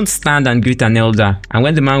 You don't stand and greet an elder. And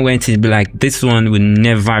when the man went, he'd be like, this one will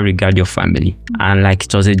never regard your family. And like,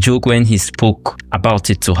 it was a joke when he spoke about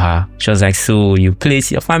it to her. She was like, so you place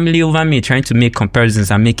your family over me, trying to make comparisons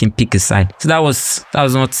and make him pick a side. So that was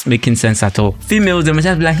not making sense at all. Females, they must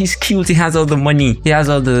just be like, he's cute, he has all the money, he has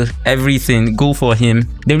all the everything, go for him.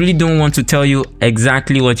 They really don't want to tell you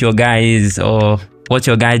exactly what your guy is or what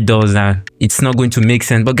your guy does, it's not going to make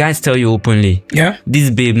sense. But guys tell you openly, this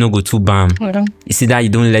babe no go too bam. You see that you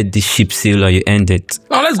don't let the ship sail or you end it.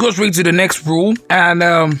 Now let's go straight to the next rule.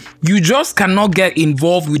 And you just cannot get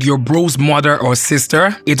involved with your bro's mother or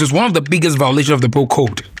sister. It is one of the biggest violations of the bro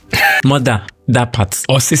code. Mother, that part.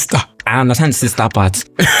 Or sister. I understand the sister part.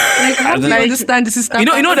 I understand the sister part.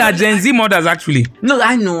 You know that Gen Z mothers actually. No,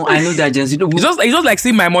 I know that Gen Z. It's just like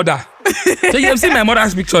seeing my mother. So you have seen my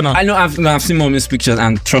mother's picture now. I know I've seen mommy's pictures,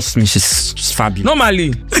 and trust me, she's fabulous. Normally.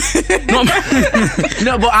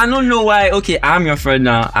 No, but I don't know why. Okay, I'm your friend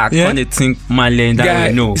now. I can't think Marlene that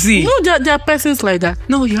way. No. See, No, there are persons like that.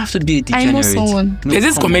 No, you have to be a I degenerate. know someone. No, there's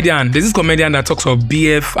this come on. comedian that talks of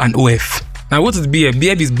BF and OF. Now, what is BF?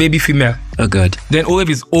 BF is baby female. Oh God, Then OF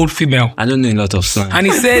is old female. I don't know a lot of slang. And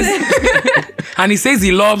he says,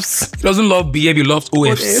 he doesn't love BF, he loves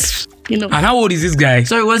OFs. You know. And how old is this guy?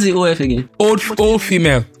 Sorry, what's the OF again? Old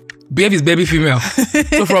female. BF is baby female.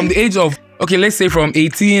 So from the age of, okay, let's say from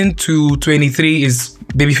 18 to 23 is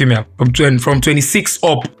baby female. From 26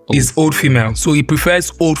 up is old female. So he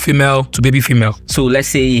prefers old female to baby female. So let's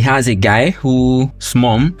say he has a guy whose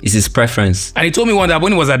mom is his preference. And he told me one that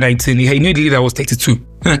when he was at 19, he knew the leader was 32.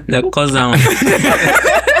 That cause down.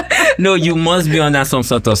 No, you must be under some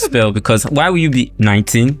sort of spell, because why will you be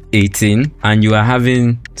 19, 18 and you are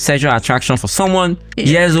having sexual attraction for someone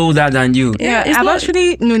years older than you? Yeah, it's I've not-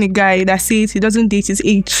 actually known a guy that says he doesn't date his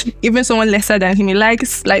age, even someone lesser than him. He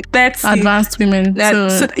likes like 30. Advanced women.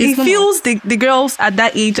 So he it's not- feels the girls at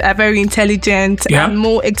that age are very intelligent Yeah. and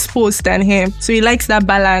more exposed than him. So he likes that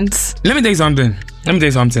balance. Let me tell you something.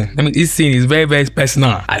 This scene is very, very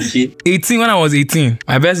personal. 18, when I was 18,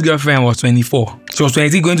 my best girlfriend was 24. She was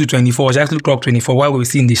 20 going to 24. She actually clocked 24 while we were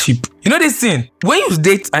seeing the ship. You know this thing? When you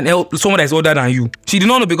date someone that's older than you, she did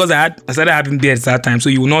not know, because I started having beards at that time, so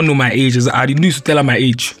you will not know my age. I didn't need to tell her my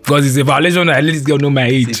age, because it's a violation that I let this girl know my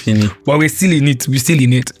age. But we're still in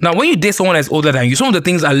it. Now, when you date someone that's older than you, some of the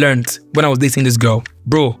things I learned when I was dating this girl,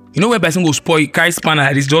 bro, you know when person go spoil, carry spanner,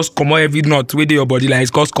 it's just come out every knot with your body, like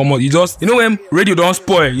it's cause come out. You know when radio don't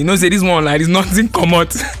spoil, you know, say this one, like it's nothing come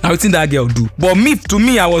out. I think that girl do. But to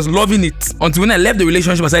me, I was loving it until when I left the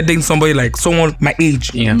relationship, I started dating somebody like someone my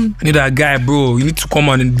age. Yeah. I knew that guy, bro, you need to come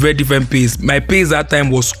on in very different pace. My pace that time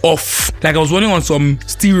was off. Like I was running on some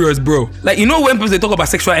steroids, bro. Like, you know when people they talk about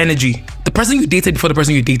sexual energy, the person you dated before the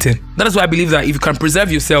person you dated. That is why I believe that if you can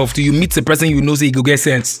preserve yourself till you meet the person you know, say you go get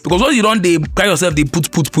sense. Because once you don't, they carry yourself, they put.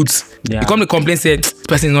 Yeah. You come to complain, say this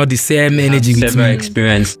person is not the same energy with Several me.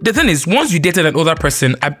 experience. The thing is, once you dated an older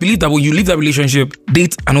person, I believe that when you leave that relationship,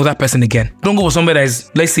 date another person again. Don't go for somebody that is,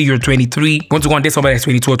 let's say you're 23, you want to go and date somebody that's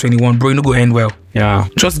 22 or 21, bro, you don't go end well. Yeah.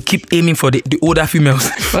 Just keep aiming for the older females.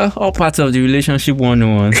 Well, all parts of the relationship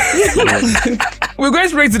 101. We're going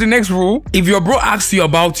straight to the next rule. If your bro asks you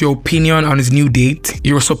about your opinion on his new date,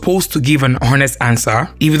 you're supposed to give an honest answer.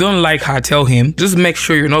 If you don't like her, tell him. Just make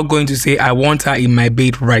sure you're not going to say, I want her in my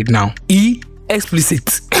bed right now.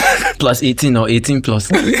 Explicit. Plus 18 or 18 plus.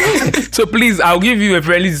 So please, I'll give you a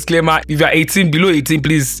friendly disclaimer. If you're 18, below 18,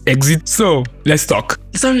 please exit. So let's talk.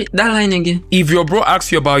 Sorry, that line again. If your bro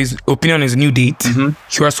asks you about his opinion on his new date,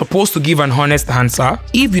 you are supposed to give an honest answer.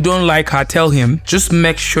 If you don't like her, tell him. Just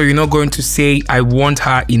make sure you're not going to say, I want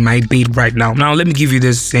her in my bed right now. Now, let me give you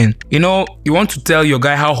this thing. You know, you want to tell your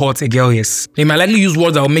guy how hot a girl is. He might likely use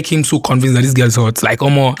words that will make him so convinced that this girl is hot. Like,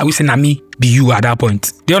 Omo, I wish say, me be you at that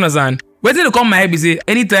point. Do you understand? When they come my head, say,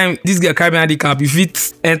 anytime this girl carry me handicap, if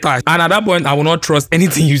it enter, and at that point, I will not trust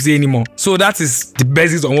anything you say anymore. So that is the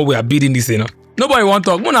basis on what we are building this, you know. Nobody want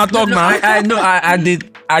to talk. We not talk now.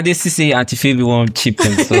 I did say Auntie Phoebe won't chip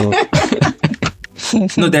him, so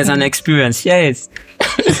no, there's an experience. Yes.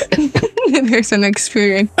 There's an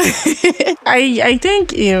experience. I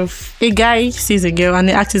think if a guy sees a girl and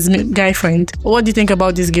he asks his guy friend, what do you think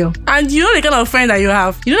about this girl? And you know the kind of friend that you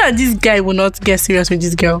have, you know that this guy will not get serious with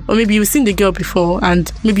this girl. Or maybe you've seen the girl before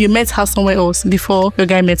and maybe you met her somewhere else before your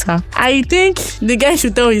guy met her. I think the guy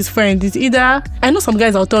should tell his friend, it's either, I know some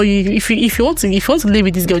guys will tell you, if you want to live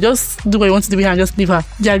with this girl, just do what you want to do with her and just leave her.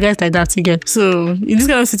 There are guys like that again. So in this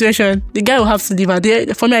kind of situation, the guy will have to leave her.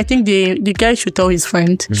 For me, I think the guy should tell his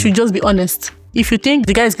friend, should just be honest. If you think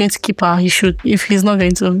the guy is going to keep her, he should. If he's not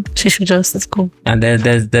going to, she should just go. And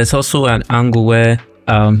there's also an angle where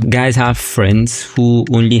guys have friends who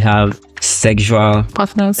only have sexual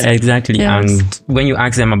Partners. Exactly. Yes. And when you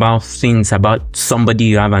ask them about things about somebody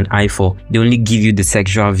you have an eye for, they only give you the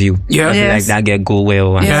sexual view. Yeah. Yes. Like that get go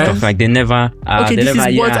well and Yes. stuff. Like they never Okay, they this never,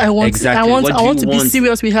 is what I want. Exactly. I want What do to you be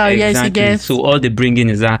serious with her. Yes, you Exactly. get. So all they bring in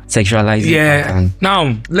is that sexualizing Yeah. pattern.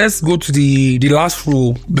 Now, let's go to the last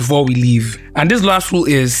rule before we leave. And this last rule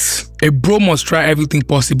is, a bro must try everything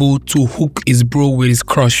possible to hook his bro with his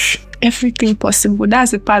crush. everything possible.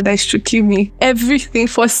 That's the part that is tricking me. Everything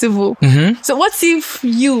possible. So what if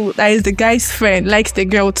you, that is the guy's friend, likes the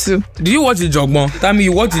girl too? Did you watch the Jogbon? Tell me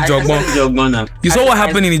you watched the Jogbon. You saw what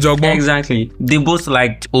happened in the Jogbon? Exactly. They both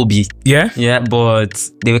liked Obi. Yeah? Yeah, but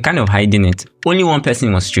they were kind of hiding it. Only one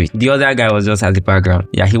person was straight. The other guy was just at the background.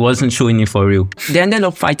 Yeah, he wasn't showing it for real. They ended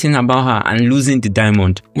up fighting about her and losing the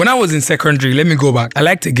diamond. When I was in secondary, let me go back. I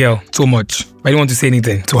liked a girl so much, but I didn't want to say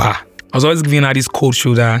anything to her. I was always giving her this cold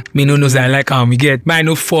shoulder. Me no knows I like her. We get my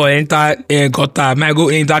no for enter gutter. My go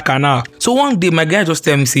enter canal. So one day my guy just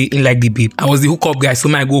tell me say in like the babe. I was the hookup guy, so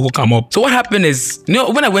my go hook him up. So what happened is,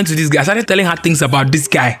 when I went to this guy, I started telling her things about this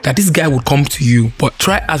guy. That this guy would come to you, but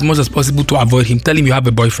try as much as possible to avoid him. Tell him you have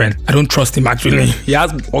a boyfriend. I don't trust him actually. He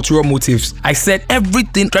has ulterior motives. I said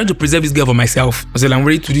everything trying to preserve this girl for myself. I said I'm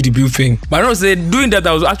ready to do the real thing. But I don't say doing that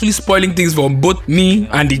I was actually spoiling things for both me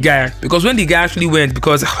and the guy. Because when the guy actually went,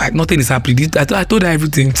 because nothing is happening. I told her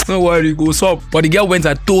everything. Don't worry, go up. But the girl went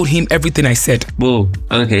and told him everything I said. Whoa.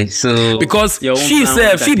 Okay, so because she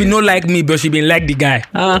said she be not like me, but she been like the guy.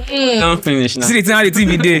 Don't finish now. See the thing on the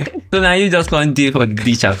TV day. So now you just can't deal for the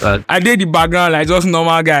beach after. I did the background like just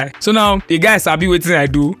normal guy. So now the guy sabi waiting I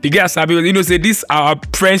do. The guy sabi, say this our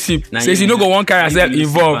friendship. Say she no go one carry herself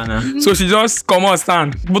involved. So she just come on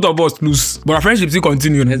stand. Both of us lose. But our friendship still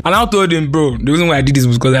continue. And I told him, bro, the reason why I did this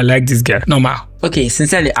was because I like this guy. Normal. Okay,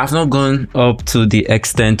 sincerely, I've not gone up to the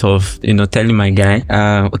extent of, telling my guy,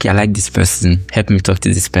 okay, I like this person. Help me talk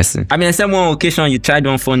to this person. I mean, except one occasion, you tried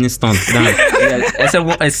one funny stunt.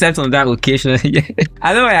 Except on that occasion. Yeah.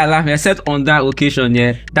 I know why I laugh. Except on that occasion,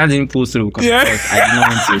 yeah, that didn't pull through. Because I did not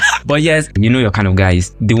want to. But yes, your kind of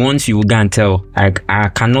guys. The ones you will go and tell. Like, I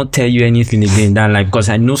cannot tell you anything again in that life because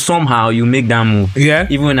I know somehow you make that move. Yeah.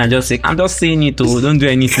 Even when I just say, I'm just saying it, don't do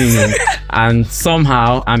anything. And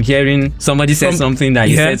somehow I'm hearing somebody say something that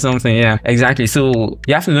you said something. Yeah, exactly. So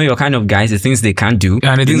you have to know your kind of guys, the things they can do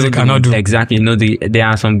and the things they cannot do. Exactly. There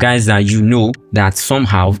are some guys that that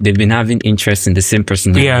somehow they've been having interest in the same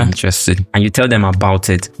person that you're interested, and you tell them about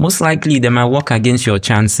it. Most likely they might work against your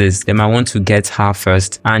chances. They might want to get her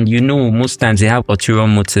first, and most times they have ulterior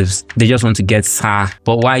motives. They just want to get her.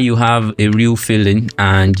 But why you have a real feeling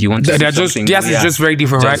and you want to they're just it's just very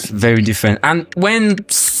different, right? Very different. And when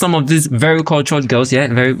some of these very cultured girls,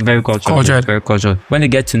 very very cultured. Very cultured. When they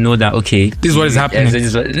get to know that, okay, this is what is happening.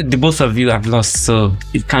 The both of you have lost, so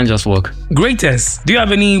it can't just work. Greatest. Do you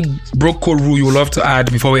have any broke code rule you would love to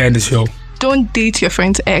add before we end the show? Don't date your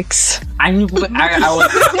friend's ex. I was looking at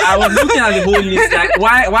the whole list. Like,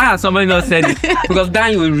 why has somebody not said it? Because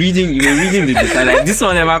Dan, you were reading the list. Like, this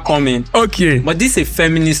one never coming. Okay. But this is a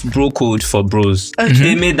feminist bro code for bros. Okay.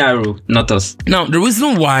 They made that rule, not us. Now, the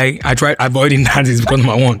reason why I tried avoiding that is because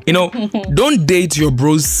my one. Don't date your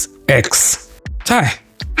bro's ex. Chai.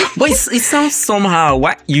 But it sounds somehow.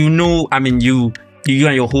 What I mean, you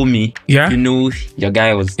and your homie. Yeah. Your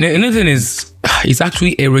guy was. Another thing is, it's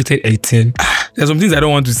actually a rated 18. There's some things I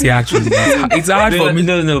don't want to say actually. It's hard for me.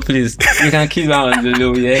 No, please. You can keep that on the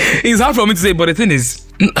low, yeah. It's hard for me to say, but the thing is,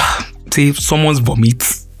 say if someone's vomit.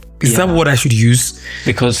 Is that what I should use?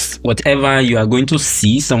 Because whatever you are going to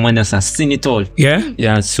see, someone else has seen it all. Yeah?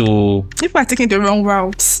 Yeah, so... If I'm taking the wrong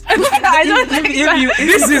route. I don't think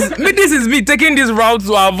this is me taking this route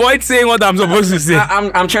to avoid saying what I'm supposed to say.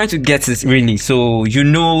 I'm trying to get it, really. So,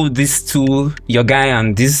 these two, your guy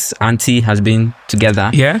and this auntie has been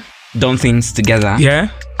together. Yeah? Done things together. Yeah?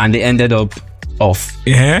 And they ended up off.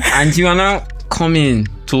 Yeah? And you are now coming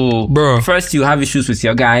to... Bro. First, you have issues with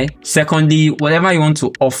your guy. Secondly, whatever you want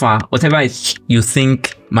to offer, whatever you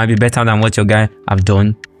think might be better than what your guy have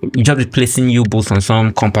done, you just be placing you both on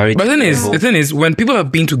some comparative. But the thing is, when people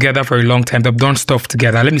have been together for a long time, they've done stuff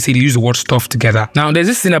together. Let me say they use the word stuff together. Now, there's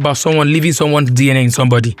this thing about someone leaving someone's DNA in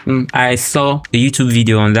somebody. I saw a YouTube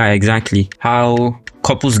video on that exactly. How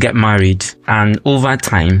couples get married and over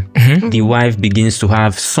time, the wife begins to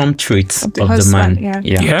have some traits of the man.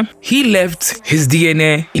 Yeah. He left his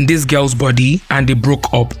DNA in this girl's body and they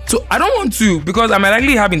broke up. So I don't want to, because I might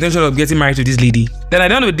likely have intention of getting married to this lady. Then at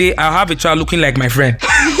the end of the day, I'll have a child looking like my friend.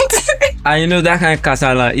 And that kind of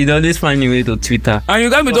kasala, this funny way to Twitter. And you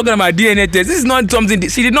can't be talking about DNA test. This is not something,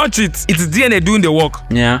 she did not cheat. It's DNA doing the work.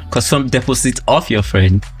 Yeah, because some deposit of your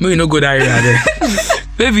friend. Maybe no good area there.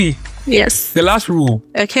 Baby. Yes. The last rule.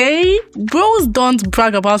 Okay. Bros don't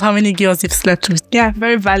brag about how many girls they've slept with. Yeah,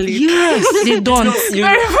 very valid. Yes, they don't.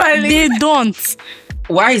 Very valid. They don't.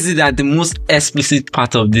 Why is it that the most explicit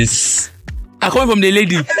part of this are coming from the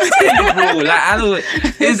lady?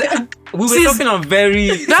 Bro, We were talking of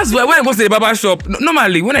very. That's why when I go to the barber shop,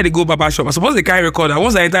 normally when I go barber shop, I suppose they carry recorder.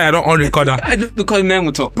 Once I enter, I don't on recorder. I don't because men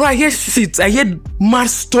will talk. Bro, I hear shit. I hear mad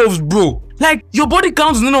stuff, bro. Like, your body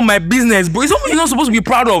count is none of my business, bro. It's something you're not supposed to be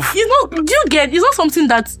proud of. It's not something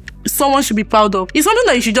that someone should be proud of. It's something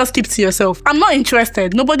that you should just keep to yourself. I'm not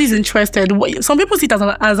interested. Nobody's interested. Some people see it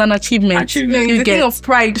as an achievement. It's a thing of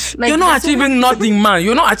pride. Like, You're not achieving nothing, man.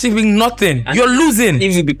 You're not achieving nothing. You're losing.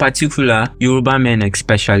 If you be particular, Yoruba men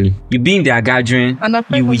especially, you be in their gathering, An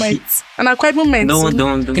you will moment. hit. An acquired moment. No,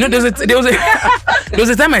 don't. You know, there was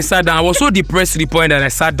a time I sat down. I was so depressed to the point that I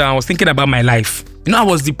sat down. I was thinking about my life. You know, I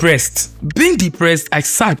was depressed. Being depressed, I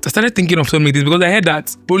started thinking of so many things because I heard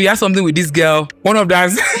that, bro, you have something with this girl. One of the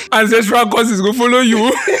ancestral causes will follow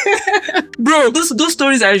you. Bro, Those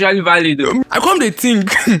stories are usually valid though. I come to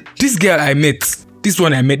think, this girl I met,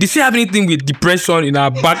 did she have anything with depression in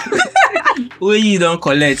her back? Where you don't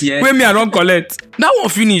collect, yeah. Where me, I don't collect. That one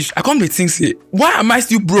finish. I come to think, say, why am I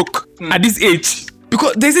still broke at this age?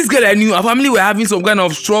 Because there's this girl I knew, her family were having some kind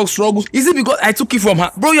of struggles. Is it because I took it from her?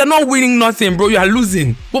 Bro, you're not winning nothing, bro. You are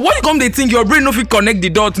losing. But when you come, they think your brain no fit connect the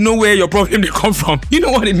dots, know where your problem they come from. You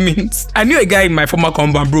know what it means? I knew a guy in my former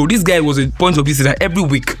compound, bro. This guy was a point of visit that every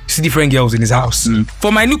week you see different girls in his house. For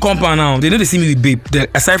my new compound now, they know they see me with babe.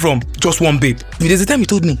 Aside from just one babe. There's a time he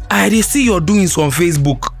told me, I dey see you're doing some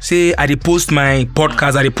Facebook. Say I dey post my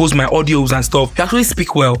podcast, I dey post my audios and stuff. You actually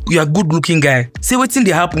speak well. You are a good looking guy. Say what thing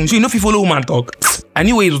they happen. So you know if you follow woman talk. I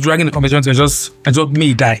knew he was dragging the conversation to just may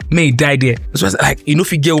he die there. So I was like, you know,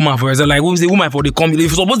 if you get woman for yourself, like, who's the woman for the community?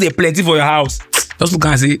 If you're supposed to have plenty for your house, just look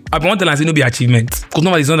and say, I want to say no be achievement. Because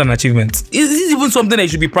normally it's not an achievement. Is this even something that you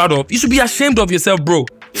should be proud of? You should be ashamed of yourself, bro.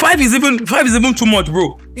 5 is even too much,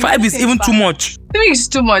 bro. 5 is even too much. 3 is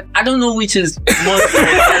too much. I don't know which is more.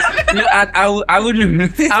 I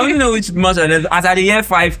wouldn't know which is much. As at the year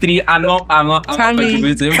 5, 3, I'm not Tammy,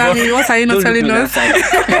 what are you not telling us?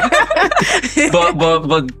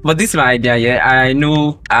 but this is my idea. Yeah, I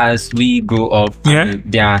know as we grow up,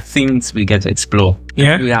 there are things we get to explore.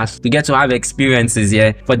 Yeah, we get to have experiences.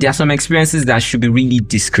 Yeah, but there are some experiences that should be really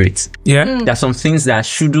discreet. Yeah, there are some things that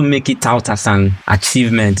shouldn't make it out as an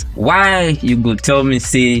achievement. Why you go tell me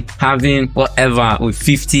say having whatever with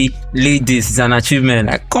 50 ladies is an achievement?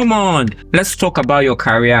 Like, come on, let's talk about your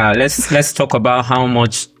career. Let's talk about how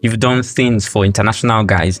much you've done things for international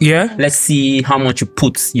guys. Yeah, let's see how much you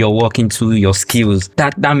put your work into your skills.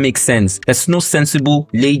 That makes sense. There's no sensible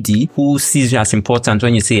lady who sees you as important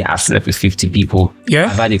when you say I've slept with 50 people. Yeah,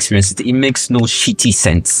 I've had experience. It makes no shitty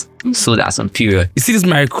sense. So that's on period. You see, this is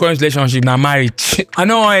my current relationship now, marriage. I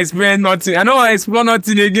don't want to experience nothing. I don't want to explore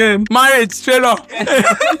nothing again. Marriage, straight up.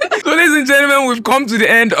 So, ladies and gentlemen, we've come to the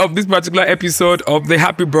end of this particular episode of the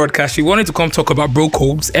Happy Broadcast. We wanted to come talk about bro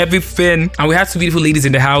codes, everything, and we had two beautiful ladies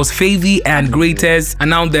in the house, Favy and Greatest,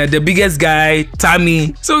 and now the biggest guy,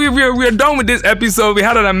 Tammy. So we're done with this episode. We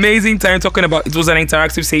had an amazing time talking about it. Was an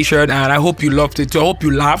interactive session, and I hope you loved it. I hope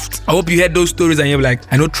you laughed. I hope you heard those stories and you're like,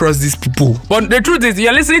 I don't trust these people. But the truth is,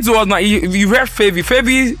 you're listening to us now. You heard Favy.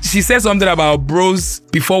 Favy, she said something about bros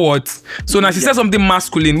before what? So now she said something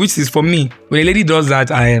masculine, which is for me. When a lady does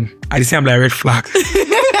that, I say I'm like red flag.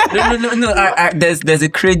 No. There's a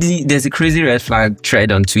crazy red flag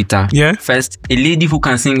thread on Twitter. Yeah. First, a lady who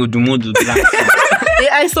can sing Odumodu.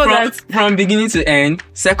 I saw that from beginning to end.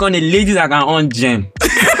 Second, a lady that can on gem.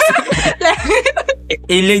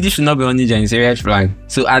 A lady should not be on the gem. It's a red flag.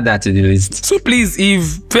 So add that to the list. So please, if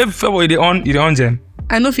Favy you on gem.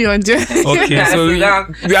 I know if you're on gem. Okay, so we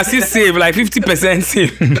are still safe, like 50%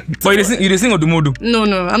 safe. But you sing Odumodu? No,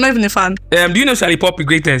 I'm not even a fan. Do you know Charlie Poppy,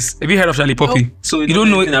 Greatest? Have you heard of Charlie Poppy? No. So you don't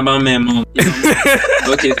know anything about me, mom.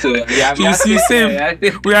 Okay, so you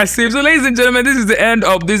safe. We are safe. So, ladies and gentlemen, this is the end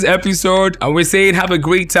of this episode, and we're saying have a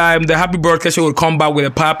great time. The Happy Broadcast Show will come back with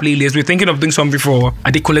a power playlist. We're thinking of doing something before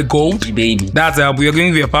Adekunle Gold. Baby. That's we are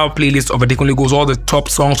going to be a power playlist of Adekunle Gold, all the top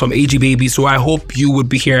songs from AG Baby. So I hope you would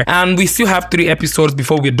be here. And we still have 3 episodes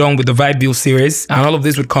before we're done with the Vibe Bill series, and all of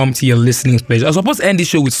this would come to your listening pleasure. I was supposed to end this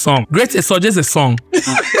show with song. Suggest a song.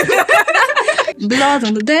 Blood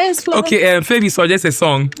on the dance floor. Okay, Favy, suggest a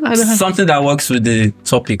song. Something that works with the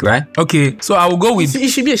topic, right? Okay, so I will go with. It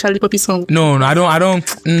should be a Charlie Poppy song. No, I don't.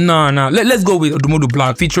 No. Let's go with Odumodu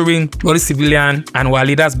Black featuring Bloody Civilian and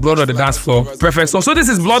Wale. That's Blood on the Dance Floor. Perfect song. So this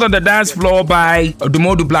is Blood on the Dance Floor by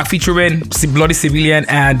Odumodu Black featuring Bloody Civilian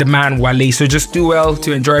and the man Wale. So just do well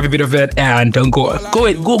to enjoy every bit of it and don't go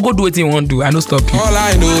do what you want to do. I don't stop you. All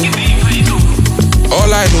I know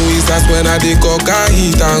is that when I dey coca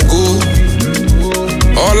hit and go.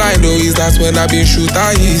 All I know is that when I been shoot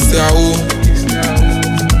I hit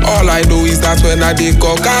All I know is that when I dey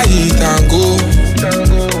coca hit and go.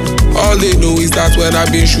 All they know is that when I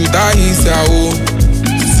been shooter, he's their own.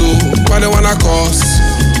 So why they wanna cause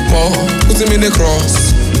more? Put him in the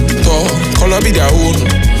cross. Talk, color be their own.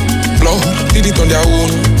 Blood, did it on their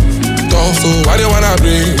own. Talk, so why they wanna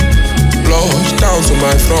bring blood down to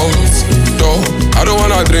my front door? I don't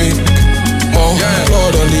wanna drink more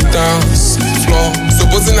blood on the dance floor.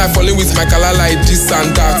 Supposing I fall in with my color like this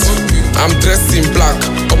and that. I'm dressed in black.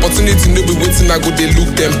 Opportunity no be waiting, I go they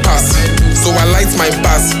look them pass. So I light my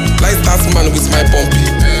pass, light that man with my bumpy.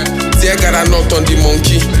 Tear got a knot on the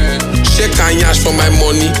monkey. Shake and yash for my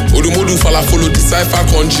money. Odumodu follow the cipher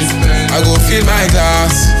country. I go fill my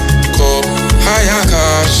glass, cup, higher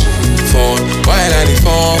cash, phone, while I the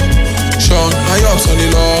phone. Sean, my ups on the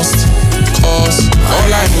lost cause. All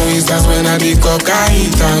I know is that when I be cock, I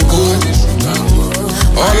hit and go.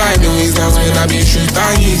 All I know is that when I be shoot,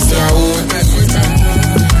 I hit their own.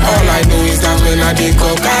 All I know is that when I be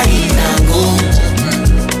cock, I hit and go.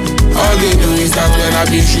 All they know is that when I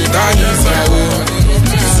be shoot, I hit their own.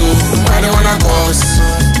 So I don't wanna cause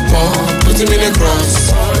more, put him in the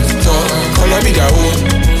cross. Talk, color be their own.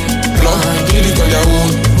 Blood, did it on their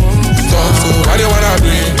own. Talk, so I don't wanna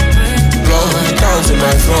bring blood down to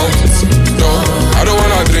my front door. I don't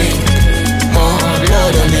wanna drink more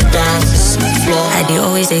blood on the dance floor. I dey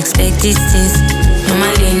always expect these things.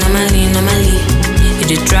 Normally. You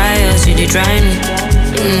dey try us, you dey try me.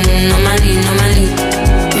 Normally.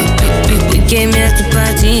 We came here to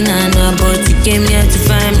party, nah, but you came here to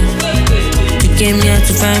find me. You came here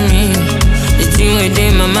to find me. The thing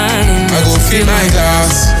within my mind. I go fill my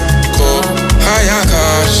glass, cup, higher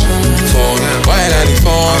cash, phone, while I the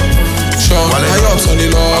phone. Sean, my ups on the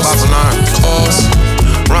lost cause.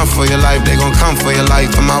 Run for your life, they gon' come for your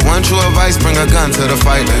life. And my one true advice, bring a gun to the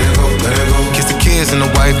fight. Let it go. Kiss the kids and the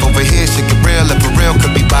wife over here, shit get real. If for real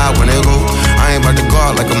could be by when they go. I ain't about to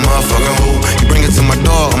guard like a motherfucking hoe. You bring it to my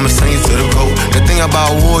door, I'ma send you to the goat. The thing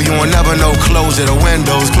about war, you won't never know. Close it, the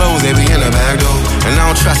windows closed, they be in the back door. And I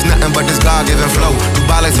don't trust nothing but this God-given flow.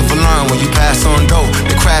 Dubai likes a alarm when you pass on dough.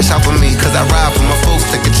 They crash out for me, cause I ride for my folks.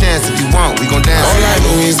 Take a chance if you want, we gon' dance. All I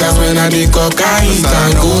know is that when I be cock, I hit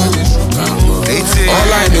and go.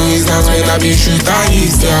 All I know is that when I be shoot, I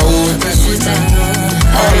hit their own.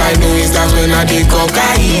 All I know is that when I be cock,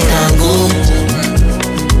 I hit and go.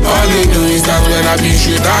 All they know is that when I be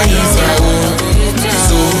shoot, I hit their own.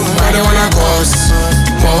 So I don't wanna cause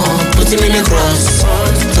more, put him in the cross.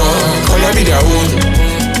 Talk, color be their own.